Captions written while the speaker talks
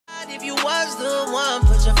If you was the one,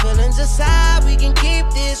 put your feelings aside, we can keep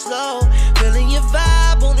this low. Feeling your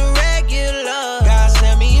vibe on the regular. God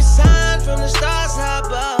sent me a sign from the stars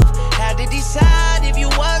above. Had to decide if you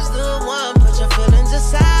was the one, put your feelings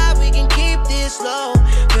aside, we can keep this low.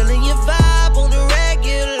 Feeling your vibe on the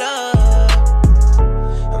regular.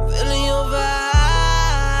 I'm feeling your vibe.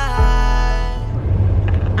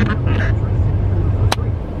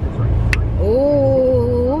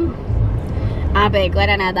 Ooh, I'm back with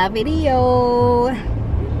another video.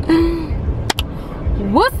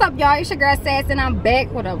 What's up, y'all? It's your girl Sass and I'm back.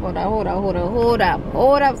 Hold up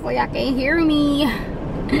so y'all can hear me.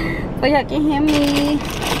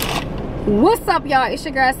 What's up, y'all? It's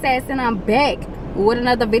your girl Sass and I'm back with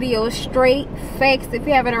another video. Straight facts. If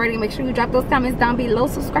you haven't already, make sure you drop those comments down below.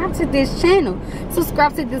 Subscribe to this channel,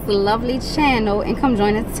 subscribe to this lovely channel, and come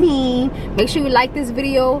join the team. Make sure you like this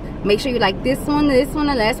video, make sure you like this one, the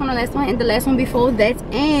last one, and the last one before that.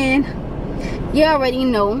 And you already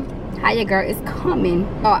know how your girl is coming.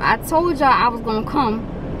 I told y'all I was gonna come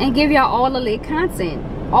and give y'all all the lit content,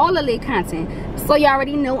 so y'all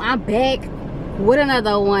already know I'm back with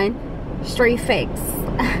another one. Straight facts.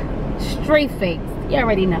 Straight facts. You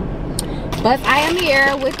already know. But I am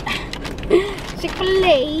here with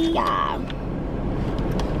Chick-fil-A.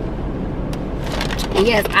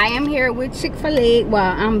 Yes, I am here with Chick-fil-A. Well,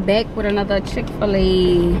 I'm back with another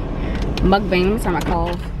Chick-fil-A mukbang. Let me turn my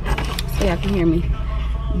cough so y'all can hear me.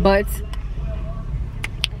 But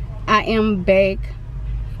I am back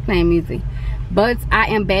playing music. But I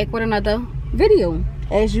am back with another video,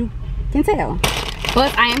 as you can tell.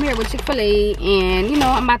 But I am here with Chick-fil-A, and you know,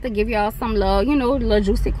 I'm about to give y'all some love, you know, little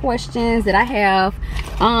juicy questions that I have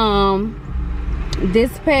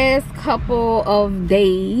this past couple of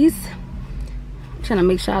days. I'm trying to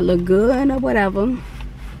make sure I look good or whatever.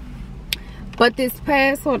 But this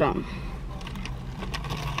past, hold on.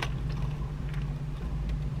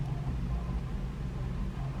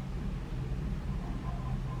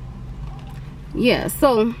 Yeah,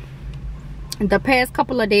 so the past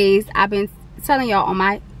couple of days I've been telling y'all on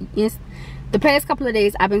my Instagram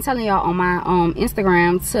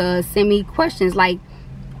to send me questions, like,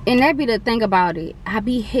 and that be the thing about it. I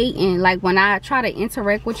be hating, like, when I try to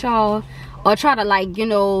interact with y'all or try to, like, you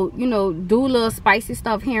know, do little spicy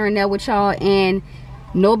stuff here and there with y'all, and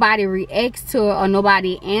nobody reacts to it, or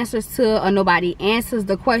nobody answers to it, or nobody answers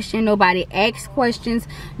the question, nobody asks questions,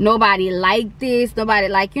 nobody like this, nobody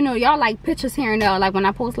like, you know, y'all like pictures here and there, like when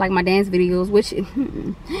I post like my dance videos, which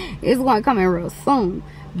is going to come in real soon.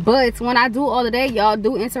 But when I do all of that, y'all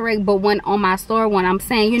do interact. But when on my story, when I'm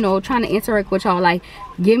saying, you know, trying to interact with y'all, like,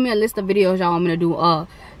 give me a list of videos y'all want me to do,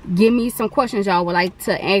 give me some questions y'all would like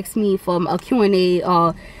to ask me for a Q&A,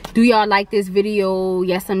 do y'all like this video,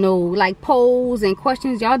 yes or no, like polls and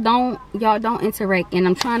questions. Y'all don't interact, and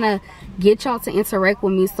I'm trying to get y'all to interact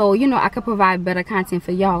with me so, you know, I can provide better content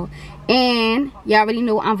for y'all. And y'all already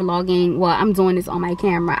know I'm vlogging. Well, I'm doing this on my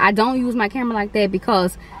camera. I don't use my camera like that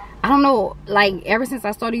because I don't know, like, ever since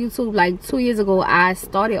I started YouTube like 2 years ago, I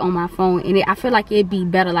started on my phone, and I feel like it'd be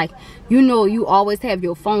better, like, you know, you always have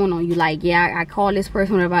your phone on you, like, yeah, I call this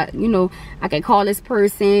person whenever you know, I can call this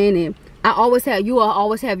person, and I always have, you will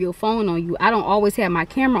always have your phone on you. I don't always have my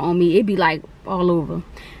camera on me. It'd be like all over.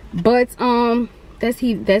 But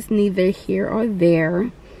that's neither here or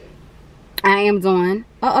there. I am doing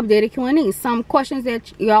an updated Q&A. Some questions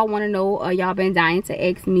that y'all want to know, y'all been dying to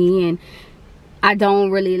ask me, and I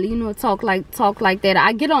don't really, you know, talk like that.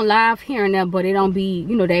 I get on live here and there, but it don't be,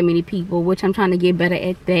 you know, that many people, which I'm trying to get better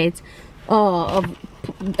at that.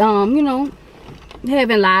 You know,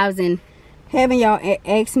 having lives and having y'all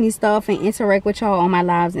ask me stuff and interact with y'all on my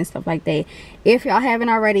lives and stuff like that. If y'all haven't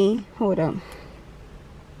already, hold up,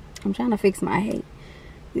 I'm trying to fix my hair.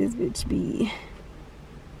 This bitch be,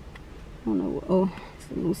 I don't know. Oh,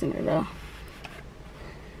 it's loosening it up.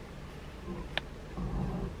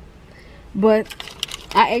 But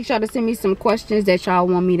I asked y'all to send me some questions that y'all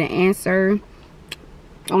want me to answer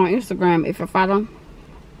on Instagram. If you follow,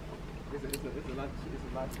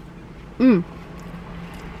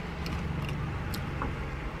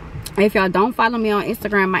 if y'all don't follow me on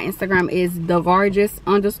Instagram, my Instagram is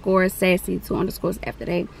thevargis_sassy, 2 underscores after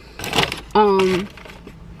that.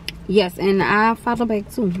 Yes, and I follow back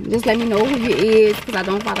too. Just let me know who you is, because I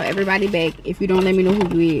don't follow everybody back if you don't let me know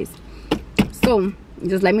who you is. So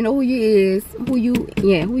just let me know who you is, who you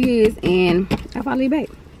is, and I follow you back.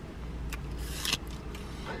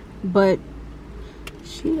 But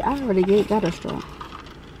I already got a straw.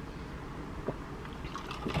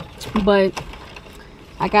 But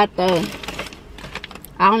I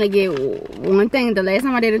only get one thing. The last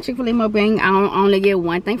time I did a Chick-fil-A mukbang, I only get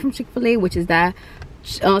one thing from Chick-fil-A, which is that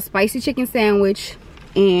spicy chicken sandwich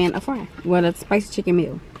and a fry. Well, a spicy chicken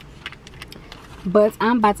meal. But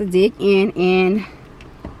I'm about to dig in and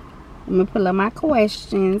I'm gonna pull up my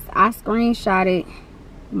questions. I screenshotted.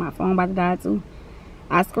 My phone about to die too.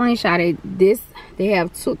 I screenshotted this. They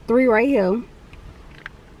have 3 right here.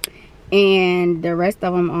 And the rest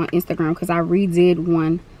of them on Instagram, because I redid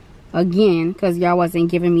one again because y'all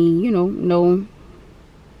wasn't giving me, you know, no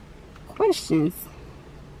questions.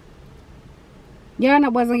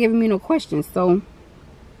 Y'all wasn't giving me no questions. So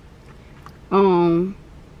oh,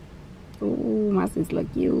 my sis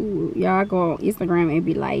look cute. Y'all go on Instagram and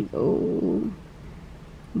be like, oh.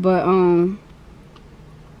 But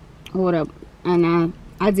hold up. And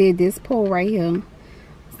I did this poll right here.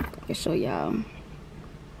 I can show y'all.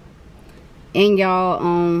 And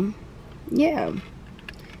y'all yeah.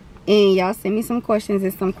 And y'all send me some questions.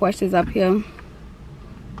 There's some questions up here.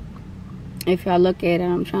 If y'all look at it,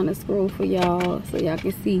 I'm trying to scroll for y'all so y'all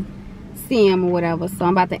can see them or whatever. So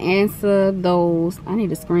I'm about to answer those. I need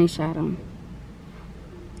to screenshot them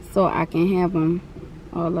so I can have them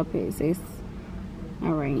all up here. It says,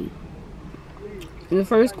 all right. The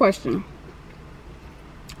first question,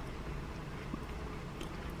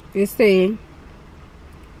 it said,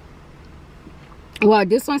 well,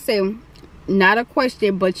 this one said, not a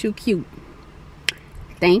question, but you cute.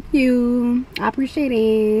 Thank you. I appreciate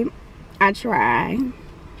it. I try.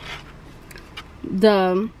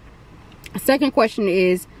 The second question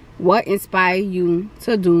is, what inspired you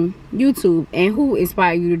to do YouTube? And who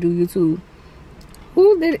inspired you to do YouTube?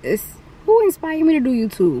 Who inspired me to do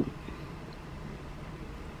YouTube?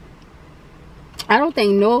 I don't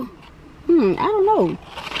think I don't know.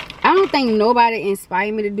 I don't think nobody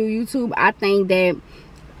inspired me to do YouTube. I think that,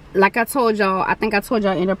 like I told y'all, I think I told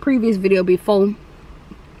y'all in a previous video before,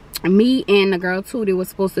 me and the girl too, they were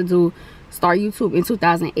supposed to start YouTube in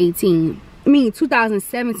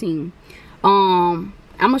 2017. I'm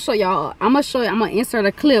gonna show y'all. I'm gonna insert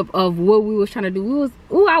a clip of what we was trying to do.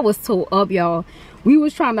 I was so up, y'all. We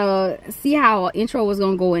was trying to see how our intro was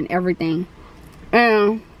gonna go and everything.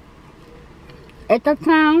 And at the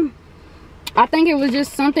time, I think it was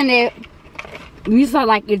just something that we saw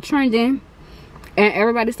like it trending, and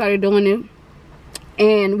everybody started doing it.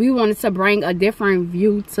 And we wanted to bring a different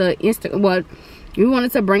view to we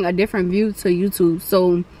wanted to bring a different view to YouTube.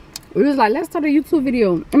 So we was like, let's start a YouTube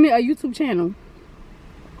video. I mean, a YouTube channel.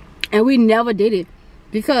 And we never did it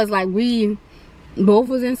because like we both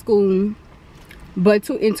was in school, but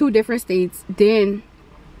in two different states. Then,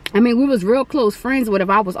 I mean, we was real close friends.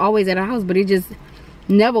 Whatever, I was always at her house, but it just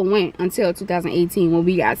never went until 2018 when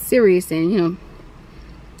we got serious. And you know,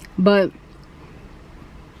 but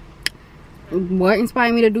what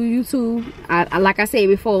inspired me to do YouTube, like I said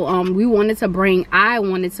before, I wanted to bring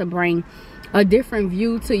a different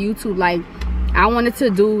view to YouTube. Like I wanted to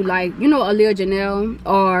do, like, you know, Aaliyah Janelle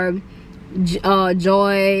or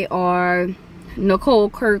Joy or Nicole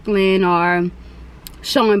Kirkland or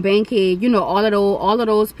Sean Bankhead. You know, all of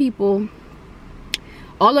those people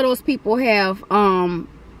have a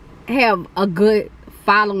good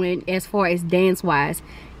following as far as dance wise,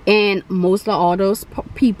 and most of all those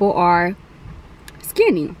people are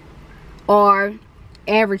skinny or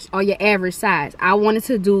average, or your average size. I wanted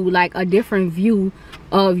to do like a different view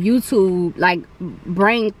of YouTube, like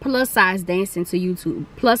bring plus size dancing to YouTube,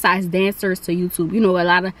 plus size dancers to YouTube. You know, a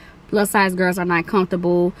lot of plus size girls are not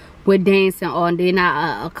comfortable with dancing, or they're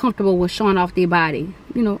not comfortable with showing off their body.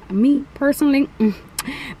 You know, me personally,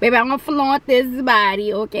 baby, I'm gonna flaunt this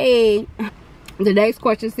body, okay? The next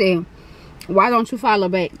question said, why don't you follow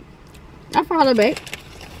back? I follow back.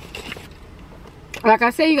 Like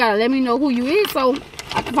I said, you gotta let me know who you is so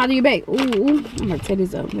I can follow you back. Ooh, I'm gonna tear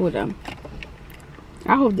this up. Hold on.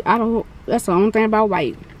 I don't. That's the only thing about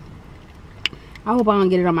white. I hope I don't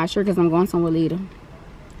get it on my shirt because I'm going somewhere later.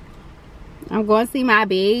 I'm going to see my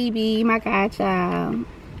baby, my godchild.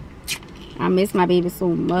 I miss my baby so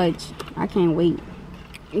much. I can't wait.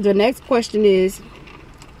 The next question is,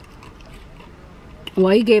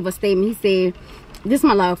 well, he gave a statement. He said, this is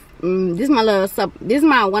my love. This is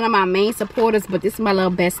one of my main supporters, but this is my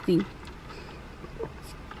little bestie.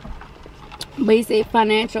 But he said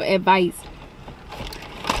financial advice.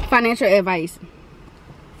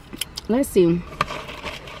 Let's see.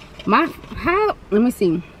 Let me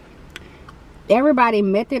see. Everybody's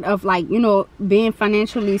method of, like, you know, being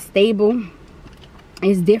financially stable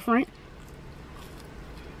is different.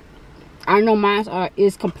 I know mine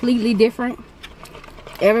is completely different.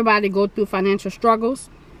 Everybody go through financial struggles.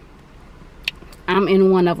 I'm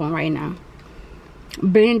in one of them right now.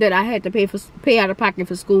 Being that I had to pay out of pocket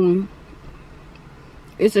for school,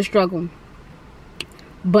 it's a struggle.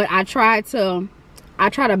 But I try to I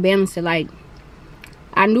try to balance it. Like,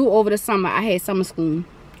 I knew over the summer I had summer school,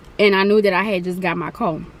 and I knew that I had just got my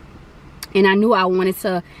car, and I knew I wanted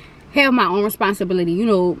to have my own responsibility, you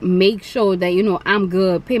know, make sure that, you know, I'm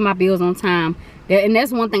good, pay my bills on time. And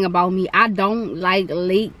that's one thing about me. I don't like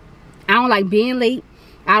late. I don't like being late.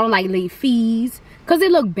 I don't like late fees, because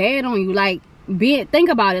it look bad on you. Like, think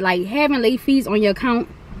about it, like having late fees on your account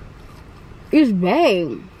is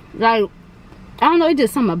bad. Like, I don't know, it's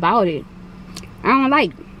just something about it I don't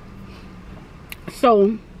like.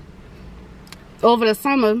 So over the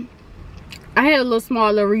summer I had a little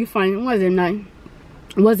small little refund. It wasn't nothing,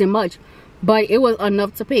 it wasn't much, but it was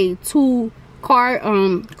enough to pay two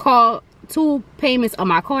payments of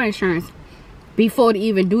my car insurance before the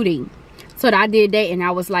even due date. So I did that, and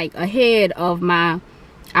I was like ahead on my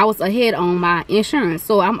insurance.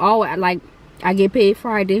 So I'm always like, I get paid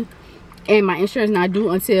Friday, and my insurance not due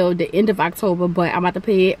until the end of October, but I'm about to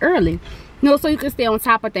pay it early, you know, so you can stay on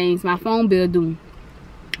top of things. My phone bill due,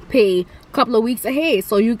 pay a couple of weeks ahead,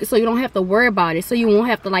 so you don't have to worry about it, so you won't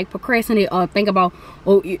have to like procrastinate or think about,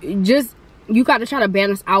 you got to try to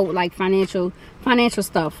balance out like financial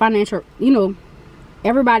stuff. You know,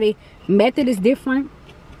 everybody method is different.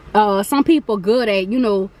 Some people good at, you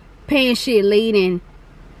know, paying shit late, and,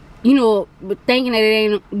 you know, thinking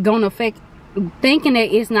that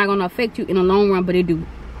it's not gonna affect you in the long run, but it do.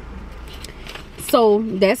 So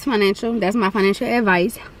that's my financial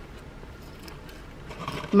advice.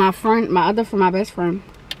 My best friend,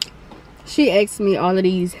 she asked me all of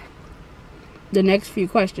the next few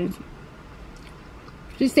questions.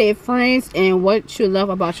 She said, friends and what you love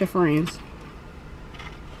about your friends.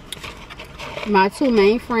 My three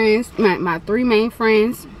main friends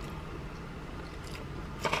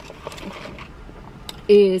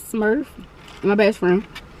is Smurf, my best friend,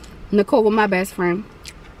 Nicole, my best friend,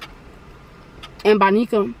 and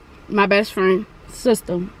Bonica, my best friend,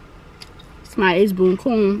 sister. It's my H-Boon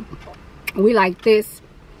Coon. We like this.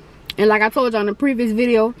 And like I told you on the previous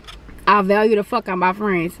video, I value the fuck out of my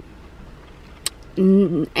friends.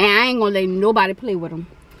 And I ain't gonna let nobody play with them.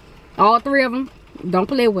 All three of them, don't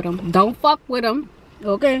play with them. Don't fuck with them.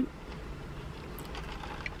 Okay?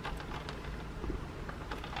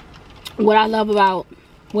 What I love about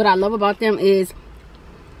them is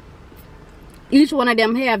each one of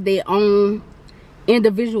them have their own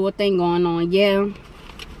individual thing going on. Yeah,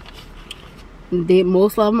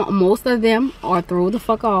 most of them are throw the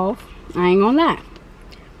fuck off. I ain't gonna lie.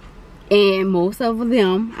 And most of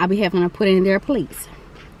them I be having to put in their place.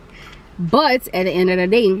 But at the end of the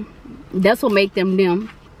day, that's what make them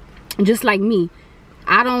them. Just like me,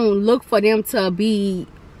 I don't look for them to be,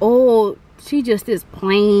 oh, she just this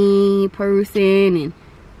plain person, and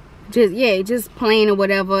just plain or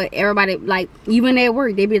whatever. Everybody, like, even at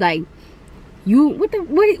work, they be like, you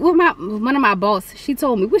one of my boss, she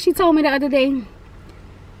told me the other day,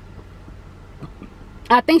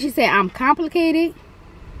 I think she said I'm complicated.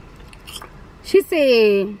 She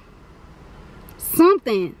said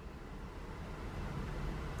something.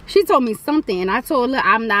 She told me something, and I told her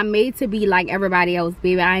I'm not made to be like everybody else,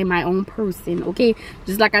 baby. I am my own person, okay?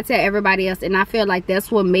 Just like I tell everybody else. And I feel like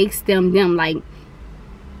that's what makes them them. Like,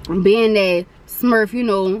 being that Smurf, you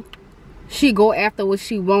know, she go after what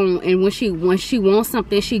she want, and when she wants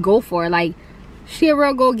something, she go for it. Like, she a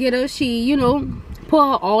real go-getter. She, you know, put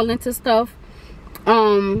her all into stuff.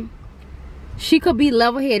 She could be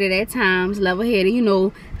level-headed at times, you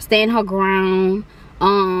know, stand her ground.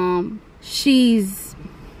 Let's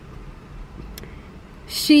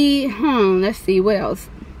see, what else?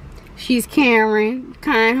 She's caring,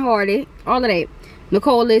 kind-hearted, all of that.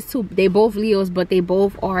 Nicole is too. They both Leos, but they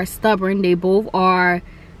both are stubborn. They both are,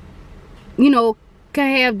 you know,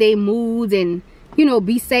 can have their moods and, you know,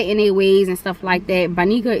 be set in their ways and stuff like that.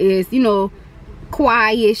 Bonica is, you know,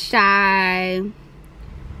 quiet, shy,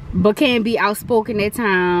 but can be outspoken at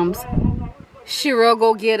times. She real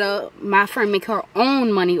go get her. My friend make her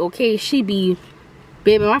own money, okay? She be,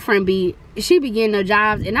 baby, my friend be, she be getting her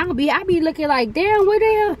jobs, and I be looking like, damn, where the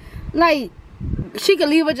hell? Like, she could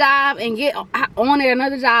leave a job and get on at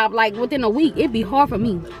another job like within a week. It'd be hard for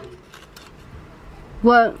me.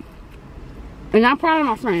 But, and I'm proud of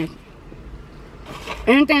my friends.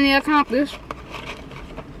 Anything they accomplish,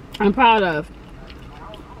 I'm proud of.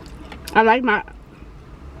 I like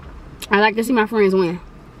to see my friends win.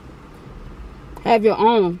 Have your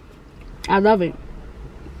own. I love it.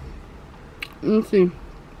 Let me see.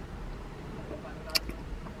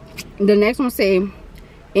 The next one say,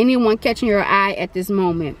 anyone catching your eye at this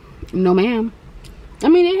moment? No, ma'am. I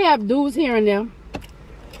mean, they have dudes here and there,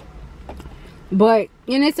 but,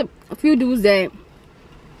 and it's a few dudes that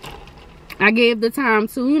I gave the time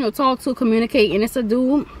to, you know, talk to, communicate, and it's a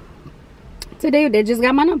dude today that just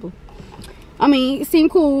got my number. I mean, it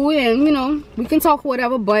seemed cool, and you know, we can talk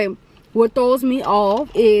whatever, but what throws me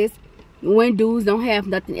off is when dudes don't have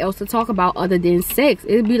nothing else to talk about other than sex.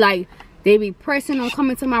 It'd be like they be pressing on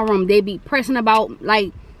coming to my room. They be pressing about,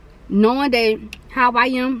 like, knowing that how I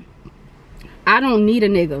am. I don't need a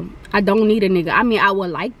nigga. I don't need a nigga. I mean, I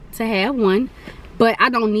would like to have one, but I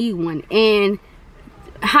don't need one. And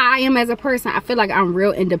how I am as a person, I feel like I'm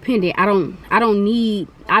real independent. I don't need,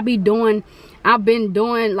 I've been doing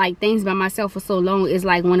like things by myself for so long. It's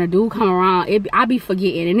like when a dude come around, I be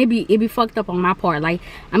forgetting, and it be fucked up on my part. Like,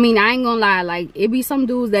 I mean, I ain't gonna lie, like, it be some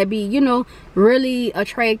dudes that be, you know, really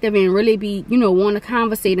attractive and really be, you know, want to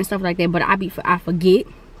conversate and stuff like that, but I forget.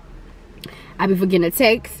 I be forgetting to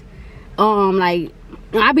text. Like,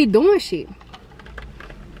 I be doing shit.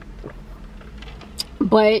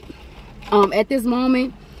 But at this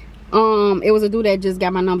moment, it was a dude that just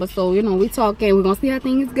got my number, so you know, we talking, we're gonna see how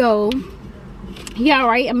things go. He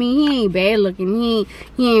alright. I mean, he ain't bad looking, he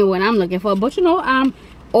ain't what I'm looking for, but you know, I'm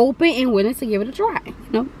open and willing to give it a try, you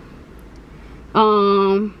know.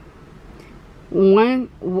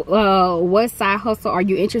 What side hustle are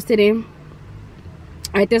you interested in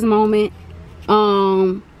at this moment?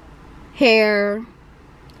 Hair,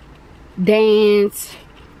 dance.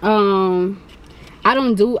 I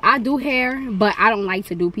do hair, but I don't like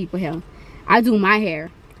to do people hair. I do my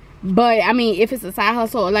hair. But I mean, if it's a side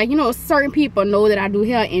hustle, like, you know, certain people know that I do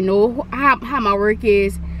hair and know how my work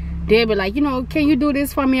is. They'll be like, you know, can you do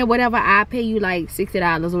this for me or whatever? I pay you like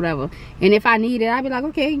 $60 or whatever. And if I need it, I'll be like,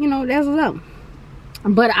 okay, you know, that's what's up.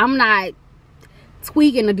 But I'm not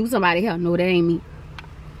tweaking to do somebody's hair. No, that ain't me.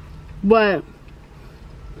 But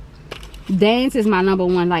dance is my number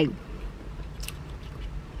one. Like,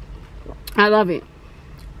 I love it.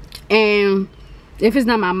 And if it's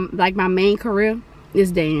not my main career,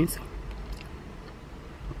 it's dance.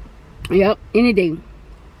 Yep, any day.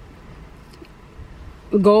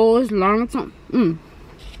 Goals, long term.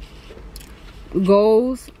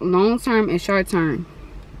 Goals, long term and short term.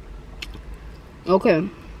 Okay.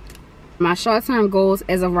 My short term goals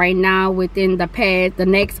as of right now, within the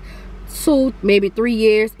next 2, maybe 3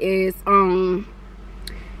 years, is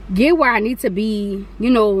get where I need to be, you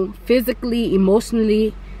know, physically,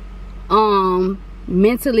 emotionally,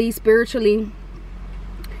 mentally, spiritually,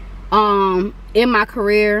 in my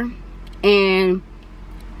career, and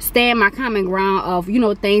stay in my common ground of, you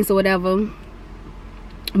know, things or whatever,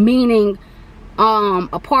 meaning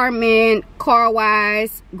apartment, car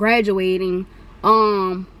wise, graduating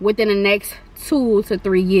within the next 2 to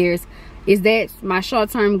 3 years. Is that my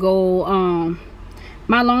short-term goal?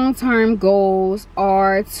 My long-term goals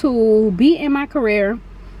are to be in my career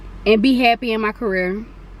and be happy in my career,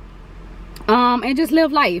 and just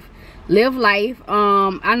live life.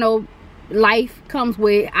 I know life comes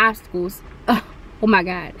with obstacles. Oh my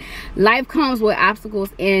God, life comes with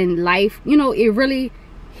obstacles, and life, you know, it really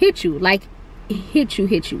hit you, like hit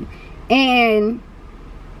you, and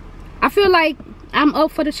I feel like I'm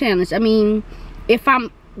up for the challenge. I mean, if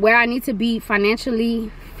I'm where I need to be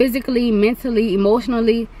financially, physically, mentally,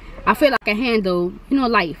 emotionally, I feel like I can handle, you know,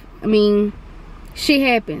 life. I mean, shit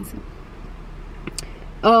happens.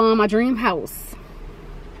 My dream house.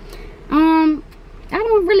 I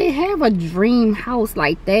don't really have a dream house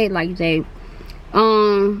like that.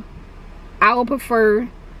 I would prefer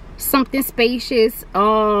something spacious.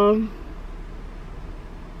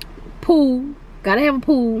 Pool. Gotta have a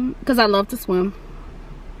pool because I love to swim.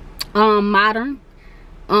 Modern.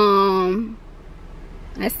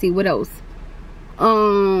 Let's see what else.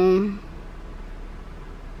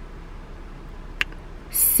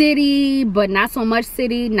 City, but not so much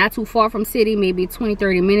city, not too far from city, maybe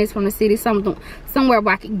 20-30 minutes from the city, somewhere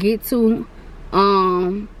where I could get to.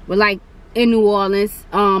 But like in New Orleans,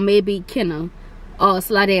 maybe Kenner,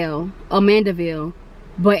 Slidell, Mandeville.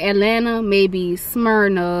 But Atlanta, maybe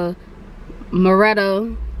Smyrna,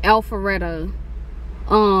 Moretta, Alpharetta,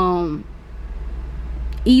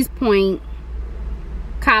 East Point,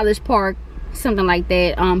 College Park, something like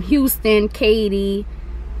that. Houston, Katy.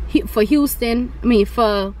 For Houston, I mean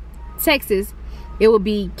for Texas, it would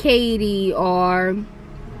be Katy or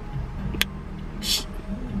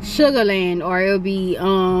Sugarland, or it would be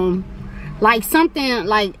like something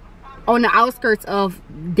like on the outskirts of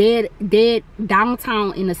dead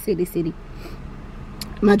downtown in the city.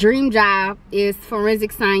 My dream job is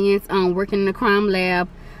forensic science, working in the crime lab,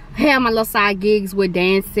 have my little side gigs with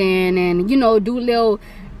dancing, and you know, do little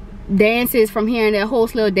dances from here and there,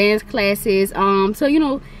 host little dance classes, so you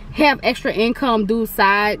know, have extra income, do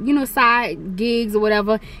side gigs or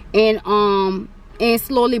whatever, and and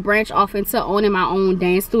slowly branch off into owning my own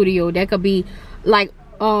dance studio. That could be like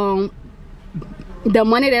the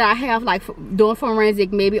money that I have, like doing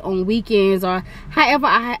forensic maybe on weekends, or however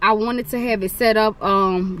I wanted to have it set up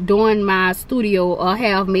doing my studio, or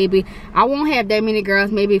have maybe, I won't have that many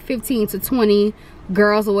girls, maybe 15 to 20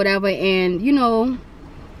 girls or whatever, and you know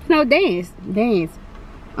dance.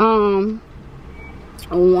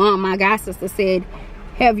 My god sister said,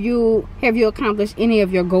 have you accomplished any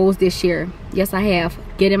of your goals this year? Yes, I have.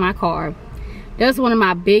 Get in my car. That's one of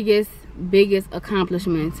my biggest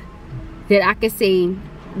accomplishments, that I could say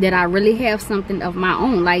that I really have something of my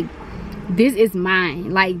own. Like, this is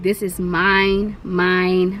mine. Like, this is mine,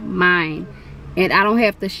 and I don't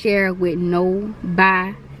have to share with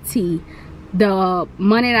nobody. The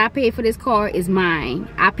money that I pay for this car is mine.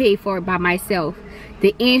 I pay for it by myself.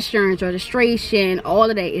 The insurance, registration, all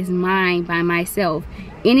of that is mine by myself.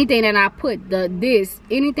 Anything that I put,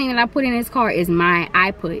 anything that I put in this car is mine.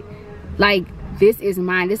 I put, like, this is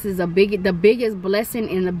mine. This is the biggest blessing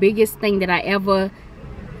and the biggest thing that I ever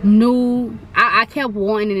knew. I kept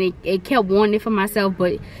wanting it, kept wanting it for myself,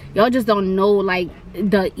 but y'all just don't know, like,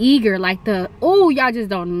 the eager, like the, oh, y'all just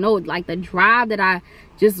don't know, like, the drive that I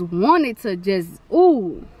just wanted to just,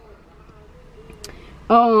 ooh.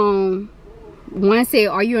 One said,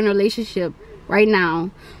 are you in a relationship right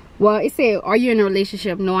now? Well, it said, are you in a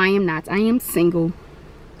relationship? No, I am not. I am single.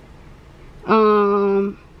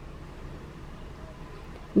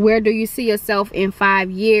 Where do you see yourself in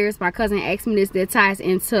 5 years? My cousin asked me this. That ties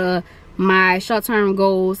into my short-term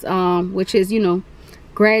goals, which is, you know,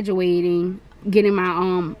 graduating, getting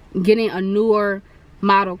my getting a newer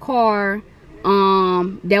model car.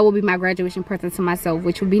 That will be my graduation present to myself,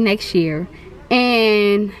 which will be next year,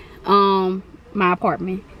 and my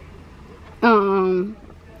apartment.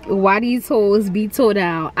 Why these hoes be tore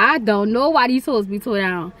down? I don't know why these hoes be tore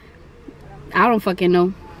down. I don't fucking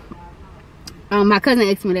know. My cousin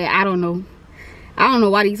asked me that. I don't know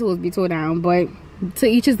why these hoes be tore down, but to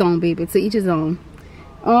each his own, baby. To each his own.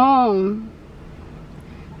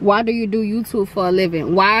 Why do you do YouTube for a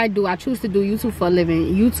living? Why do I choose to do YouTube for a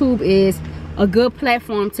living? YouTube is a good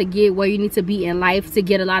platform to get where you need to be in life, to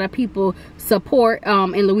get a lot of people support.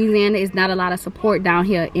 In Louisiana, it's not a lot of support down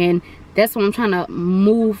here, and that's why I'm trying to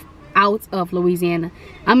move out of Louisiana.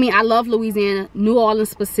 I mean, I love Louisiana, New Orleans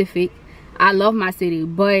specific. I love my city,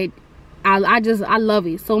 but I love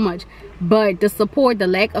it so much. But the support, the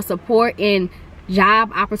lack of support and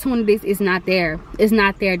job opportunities is not there. It's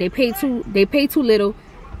not there. They pay too little,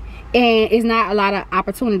 and it's not a lot of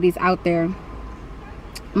opportunities out there.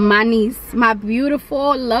 My niece, my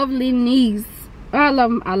beautiful, lovely niece, I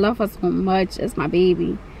love her so much. It's my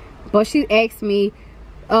baby. But she asked me,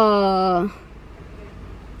 do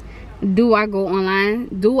I go online?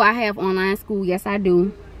 Do I have online school? Yes, I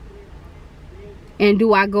do. And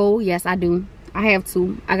do I go? Yes, I do. I have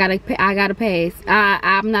to. I gotta pass.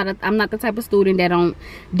 I'm not the type of student that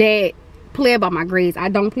play about my grades. I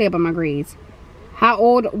don't play about my grades. How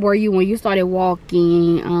old were you when you started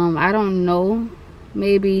walking? I don't know.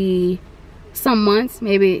 Maybe some months,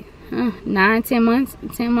 maybe 9, 10 months,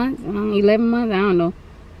 11 months, I don't know.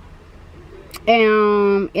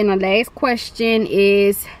 And the last question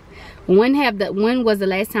is, when was the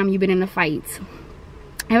last time you've been in a fight?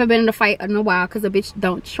 I haven't been in a fight in a while, because a bitch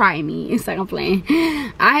don't try me. It's like I'm playing.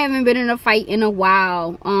 I haven't been in a fight in a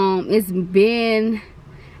while. It's been,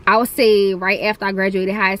 I would say, right after I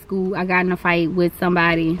graduated high school, I got in a fight with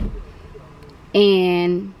somebody.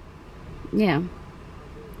 And yeah,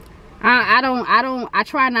 I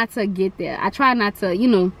try not to get there. I try not to, you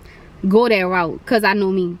know, go that route, because I know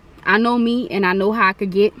me, and I know how I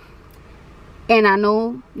could get, and I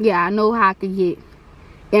know how I could get.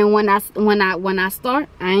 And when I start,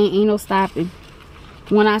 ain't no stopping.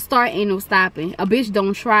 When I start, ain't no stopping. A bitch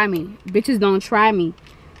don't try me. Bitches don't try me.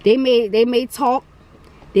 They may talk,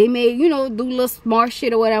 they may, you know, do little smart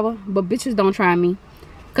shit or whatever, but bitches don't try me,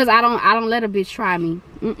 cause I don't let a bitch try me.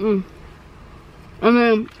 I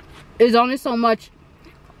mean, there's only so much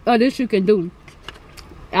of this you can do.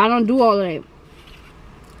 I don't do all of that,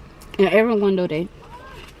 and everyone know that.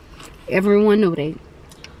 Everyone know that.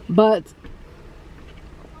 But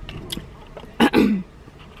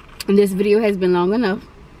this video has been long enough.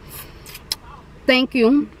 Thank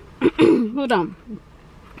you. Hold on.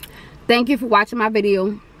 Thank you for watching my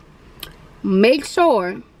video. Make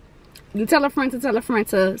sure you tell a friend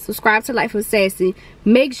to subscribe to Life of Sassy.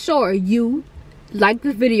 Make sure you like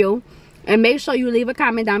this video, and make sure you leave a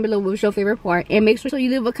comment down below what's your favorite part, and make sure you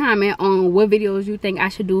leave a comment on what videos you think I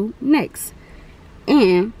should do next.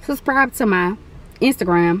 And subscribe to my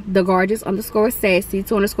Instagram, the gorgeous_sassy,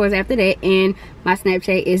 2 underscores after that, and my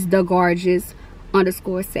Snapchat is the gorgeous_sassy.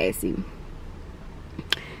 lyfeofsassy.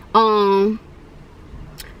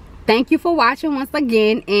 Thank you for watching once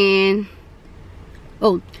again, and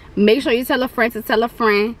make sure you tell a friend to tell a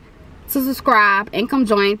friend to subscribe and come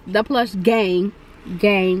join the Plush gang.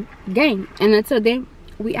 And until then,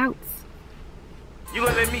 we out. You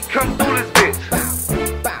gonna let me come through this bitch?